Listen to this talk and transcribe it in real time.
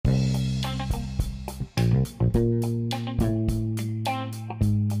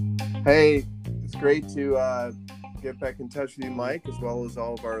Hey, it's great to get back in touch with you, Mike, as well as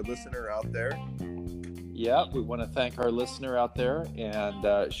all of our listener out there. Yeah, we want to thank our listener out there,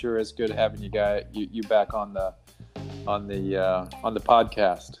 and sure is good having you back on the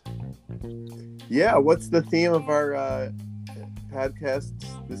podcast. Yeah, what's the theme of our podcast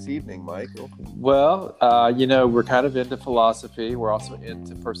this evening, Michael? Well, we're kind of into philosophy. We're also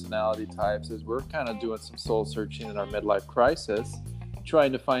into personality types, as we're kind of doing some soul searching in our midlife crisis,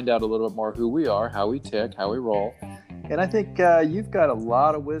 trying to find out a little bit more who we are, how we tick, how we roll. And I think you've got a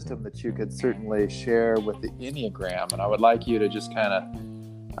lot of wisdom that you could certainly share with the Enneagram, and I would like you to just kind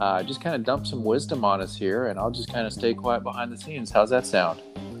of dump some wisdom on us here, and I'll just kind of stay quiet behind the scenes. How's that sound?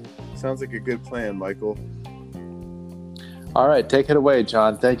 Sounds like a good plan, Michael. All right, take it away,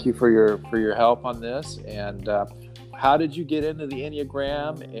 John. Thank you for your help on this. And how did you get into the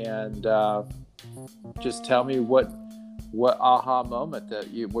Enneagram? And just tell me what aha moment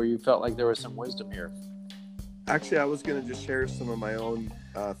where you felt like there was some wisdom here. Actually, I was going to just share some of my own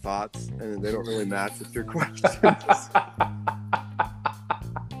thoughts, and they don't really match with your questions.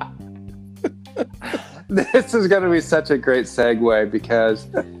 This is going to be such a great segue because,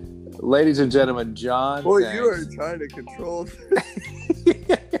 ladies and gentlemen, John. Well, you are trying to control.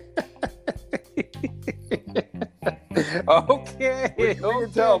 Okay. We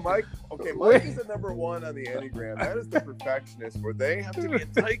can tell, Mike. Okay, Mike is the number one on the Enneagram. That is the perfectionist, where they have to be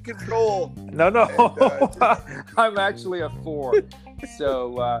in tight control. No. I'm actually a 4.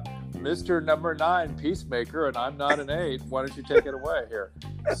 So, Mr. Number 9, Peacemaker, and I'm not an 8. Why don't you take it away here?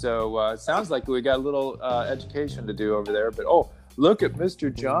 So, it sounds like we got a little education to do over there. But, look at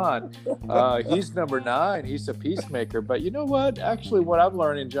Mr. John. He's number 9. He's a peacemaker. But you know what? Actually, what I'm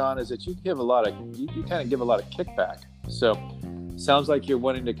learning, John, is that you kind of give a lot of kickback. So, sounds like you're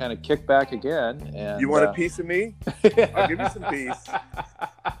wanting to kind of kick back again. And you want a piece of me? I'll give you some peace.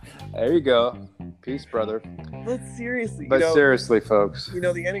 There you go. Peace, brother. But seriously, seriously, folks. The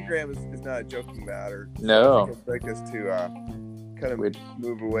Enneagram is not a joking matter. So no. I think I'd like us to kind of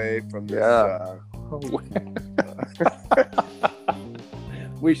move away from this. Yeah.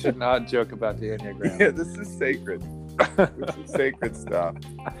 We should not joke about the Enneagram. Yeah, this is sacred. This is sacred stuff.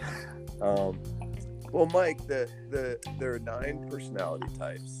 Well, Mike, there are 9 personality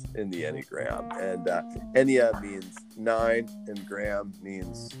types in the Enneagram, and Ennea means 9, and gram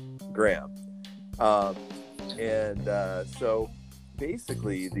means gram. So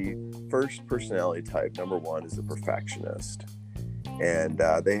basically, the first personality type, number 1, is a perfectionist, and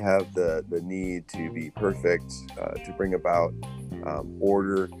they have the need to be perfect, to bring about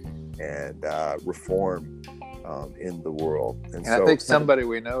order and reform in the world. And so, I think somebody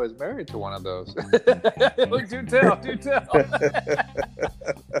we know is married to one of those. Do tell.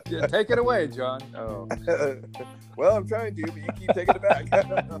 Yeah, take it away, John. Oh. Well, I'm trying to, but you keep taking it back.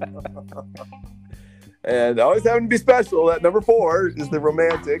 And always having to be special. That number 4 is the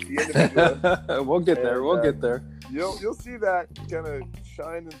romantic, the individual. We'll get there. We'll get there. You'll see that kind of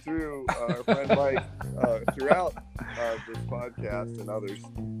shining through our friend Mike throughout this podcast and others.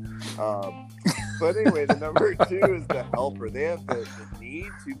 But anyway, the number 2 is the helper. They have the need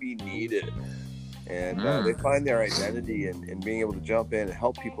to be needed, and they find their identity in being able to jump in and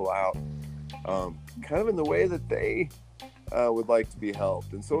help people out, kind of in the way that they would like to be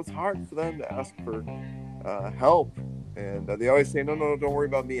helped. And so it's hard for them to ask for help, and they always say, no, don't worry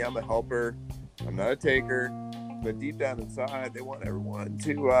about me, I'm a helper, I'm not a taker. But deep down inside, they want everyone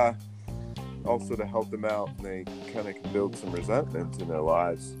to also to help them out, and they kind of can build some resentment in their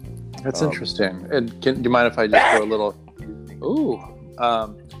lives. That's interesting. And do you mind if I just go a little?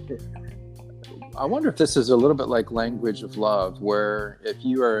 I wonder if this is a little bit like language of love, where if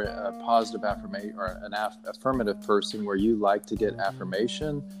you are a positive affirmation or an affirmative person, where you like to get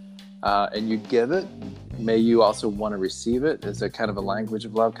affirmation and you give it, may you also want to receive it as a kind of a language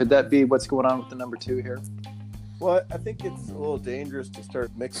of love. Could that be what's going on with the number 2 here? Well, I think it's a little dangerous to start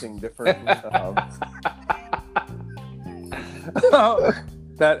mixing different.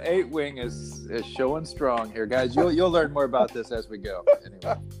 That 8 wing is showing strong here, guys. You'll learn more about this as we go.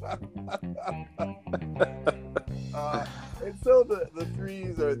 Anyway. And so the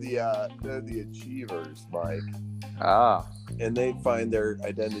 3s are they're the achievers, Mike. And they find their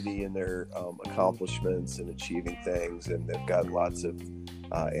identity in their accomplishments and achieving things, and they've got lots of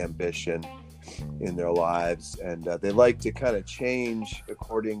ambition in their lives, and they like to kind of change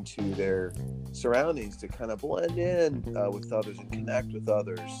according to their surroundings to kind of blend in with others and connect with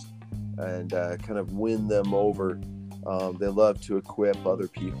others and kind of win them over. They love to equip other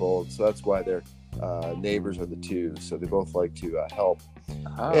people, so that's why their neighbors are the 2s. So they both like to help.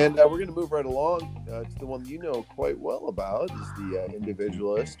 And we're going to move right along to the one you know quite well about, is the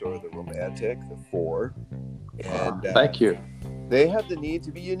individualist or the romantic, the 4. And thank you. They have the need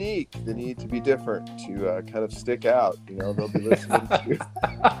to be unique, the need to be different, to kind of stick out. You know, they'll be listening to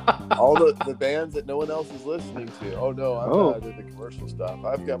all the bands that no one else is listening to. Oh no, I'm not into the commercial stuff.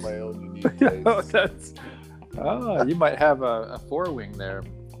 I've got my own unique taste. You might have a 4-wing there,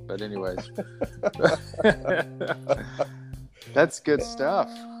 but anyways, that's good stuff.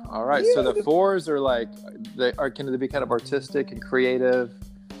 All right, so the 4s are like can they be kind of artistic and creative?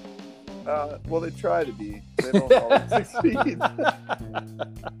 Well, they try to be. They don't always succeed.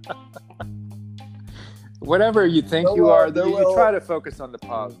 Whatever you think you are, though, you try to focus on the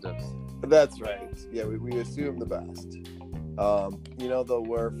positives. That's right. Yeah, we assume the best. You know, they'll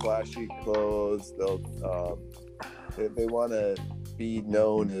wear flashy clothes. They want to be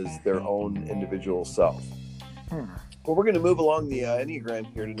known as their own individual self. Well, we're going to move along the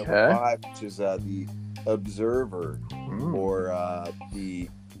Enneagram here to number 5, which is the observer or the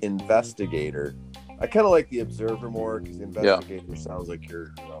investigator. I kind of like the observer more because the investigator sounds like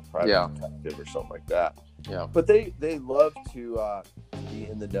you're a private detective or something like that. Yeah. But they love to be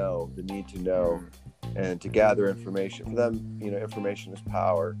in the know, the need to know, and to gather information. For them, you know, information is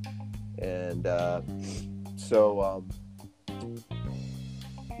power. And so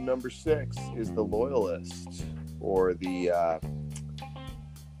number 6 is the loyalist, or the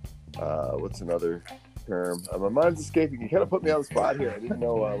what's another term? My mind's escaping. You kind of put me on the spot here. I didn't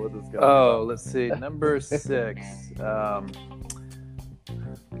know what this guy. Let's see. Number 6.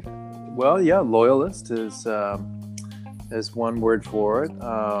 Loyalist is one word for it.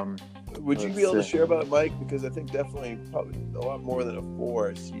 Would you be able to share about it, Mike? Because I think definitely probably a lot more than a 4.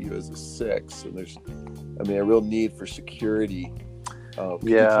 I see you as a 6, and there's, a real need for security. Can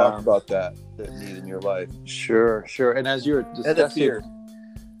you talk about that need in your life? Sure. And as you were discussing,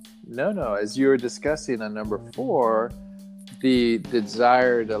 as you were discussing on number 4, the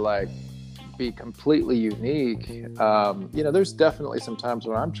desire to be completely unique. There's definitely some times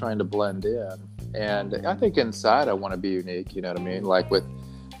when I'm trying to blend in, and I think inside I want to be unique. You know what I mean? Like with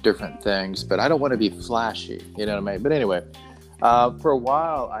different things, but I don't want to be flashy. You know what I mean? But anyway, for a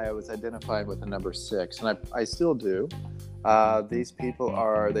while I was identifying with the number 6, and I still do. These people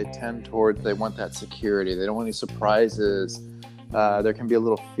they want that security. They don't want any surprises. There can be a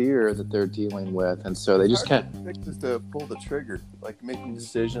little fear that they're dealing with, and so they just can't. Just to pull the trigger, like making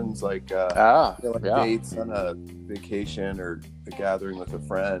decisions, like dates on a vacation or a gathering with a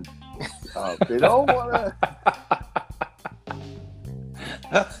friend. They don't want to.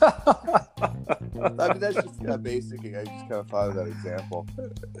 That's just basic. I just kind of thought of that example.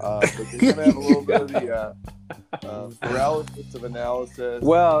 But they're going to have a little bit of the paralysis of analysis.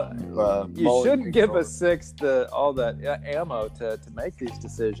 Well, you shouldn't give a 6 all that ammo to make these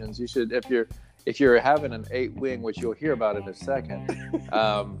decisions. You should, if you're having an 8-wing, which you'll hear about in a second,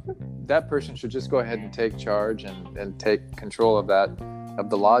 that person should just go ahead and take charge and take control of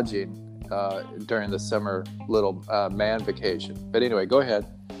the lodging during the summer little man vacation. But anyway, go ahead.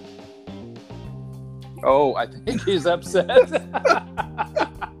 Oh, I think he's upset.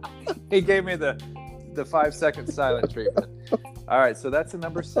 He gave me the 5-second silent treatment. All right, so that's a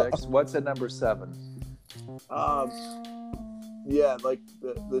number 6. What's a number 7? Like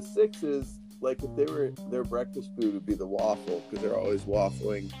the 6 is like if their breakfast food would be the waffle, because they're always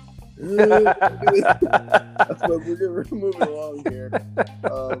waffling. But we're moving along here.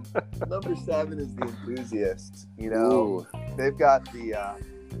 Number 7 is the enthusiast. You know, Ooh. They've got the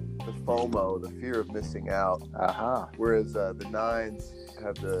FOMO, the fear of missing out. Whereas the 9s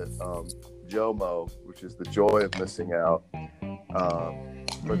have the JOMO, which is the joy of missing out.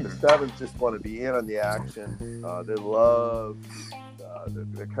 But the 7s just want to be in on the action. They love,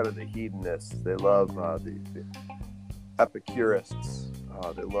 they're kind of the hedonists. They love the epicurists.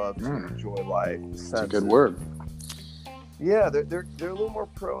 They love to enjoy life. That's a good word. Yeah, they're a little more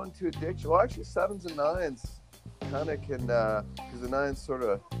prone to addiction. Well, actually, 7s and 9s kind of can, because the 9s sort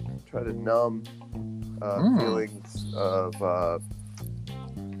of try to numb feelings of,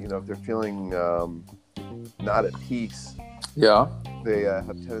 if they're feeling not at peace. Yeah. They have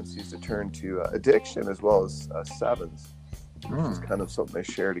tendencies to turn to addiction, as well as 7s. Which is kind of something they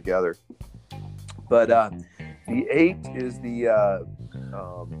share together. But the 8 is the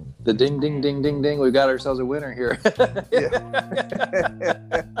ding, ding, ding, ding, ding. We've got ourselves a winner here.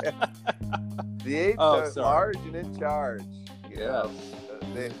 The 8s are large and in charge.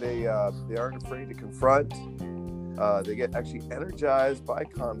 They aren't afraid to confront. They get actually energized by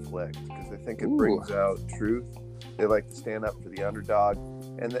conflict because they think it brings out truth. They like to stand up for the underdog.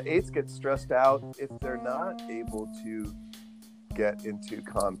 And the 8s get stressed out if they're not able to get into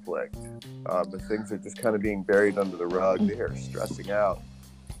conflict. But things are just kind of being buried under the rug. They are stressing out.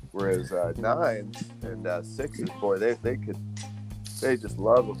 Whereas 9s and 6s, boy, they just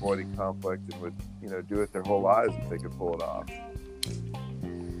love avoiding conflict and would, do it their whole lives if they could pull it off.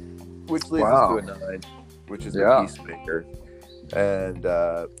 Which leads us to a 9, which is the peacemaker. And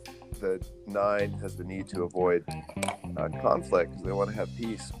the 9 has the need to avoid conflict because they want to have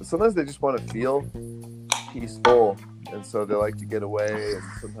peace. But sometimes they just want to feel peaceful, and so they like to get away and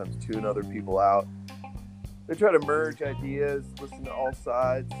sometimes tune other people out. They try to merge ideas, listen to all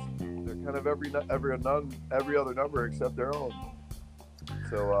sides. They're kind of every other number except their own.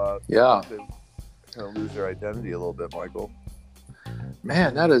 So they kind of lose their identity a little bit, Michael.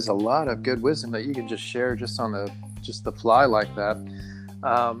 Man, that is a lot of good wisdom that you can just share just on the fly like that.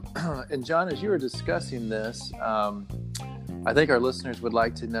 And John, as you were discussing this, I think our listeners would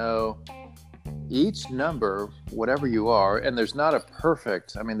like to know each number, whatever you are, and there's not a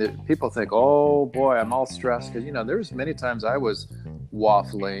perfect, people think, oh boy, I'm all stressed because, there's many times I was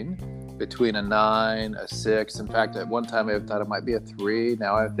waffling between a 9, a 6. In fact, at one time I thought it might be a 3.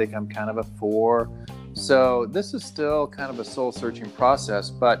 Now I think I'm kind of a 4. So this is still kind of a soul-searching process,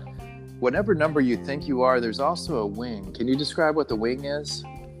 but whatever number you think you are, there's also a wing. Can you describe what the wing is?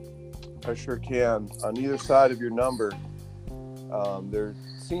 I sure can. On either side of your number, there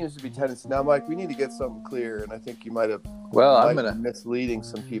seems to be tendency. Now, Mike, we need to get something clear, and I think you might have be misleading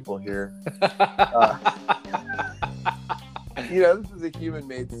some people here. This is a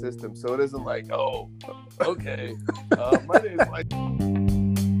human-made system, so it isn't like, oh, okay. My name is Mike.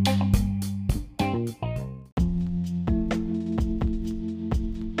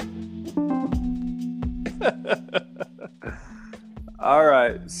 All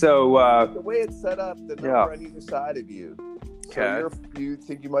right. So the way it's set up, the number on either side of you. Okay. So you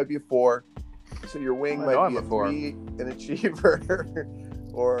think you might be a 4. So your wing might be a 3, an achiever,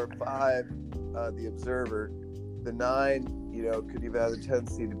 or 5, the observer. The 9, could even have a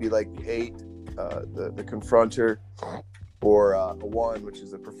tendency to be like the 8, the confronter, or a 1, which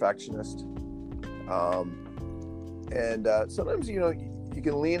is a perfectionist. And sometimes, you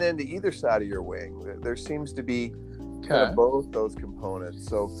can lean into either side of your wing. There seems to be kind of both those components.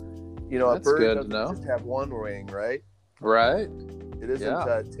 So, a bird doesn't just have one wing, right? Right. It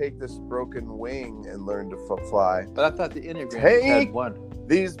isn't take this broken wing and learn to fly. But I thought the Enneagram had one.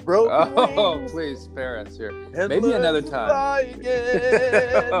 These broken wings. Oh, please spare us here. Maybe another time. Fly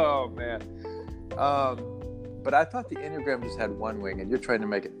again. Oh, man. But I thought the Enneagram just had one wing, and you're trying to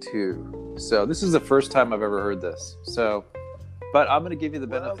make it 2. So this is the first time I've ever heard this. So, but I'm going to give you the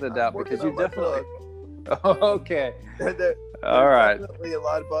benefit of the doubt because you definitely. Okay. There's all right. Definitely a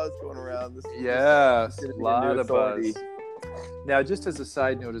lot of buzz going around. Yes, a lot of buzz. Now, just as a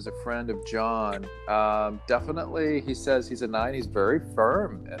side note, as a friend of John, definitely he says he's a 9. He's very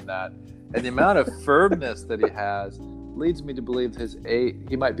firm in that. And the amount of firmness that he has leads me to believe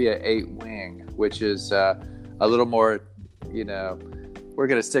he might be an 8 wing, which is a little more, we're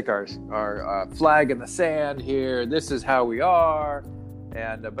going to stick our flag in the sand here. This is how we are.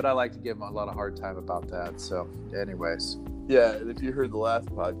 But I like to give him a lot of hard time about that. So anyways. Yeah, and if you heard the last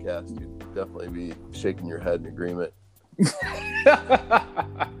podcast, you'd definitely be shaking your head in agreement.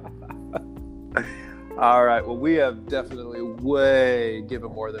 All right. Well, we have definitely way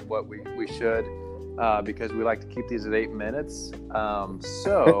given more than what we should because we like to keep these at 8 minutes.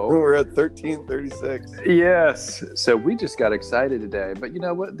 So we're at 13:36. Yes. So we just got excited today. But you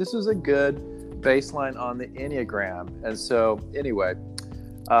know what? This is a good baseline on the Enneagram. And so anyway,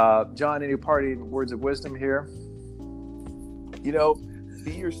 John, any parting words of wisdom here?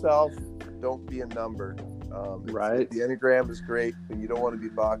 Be yourself. Don't be a number. Right. The Enneagram is great, but you don't want to be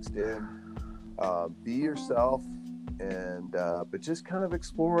boxed in. Be yourself, and but just kind of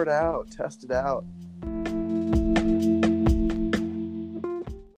explore it out, test it out.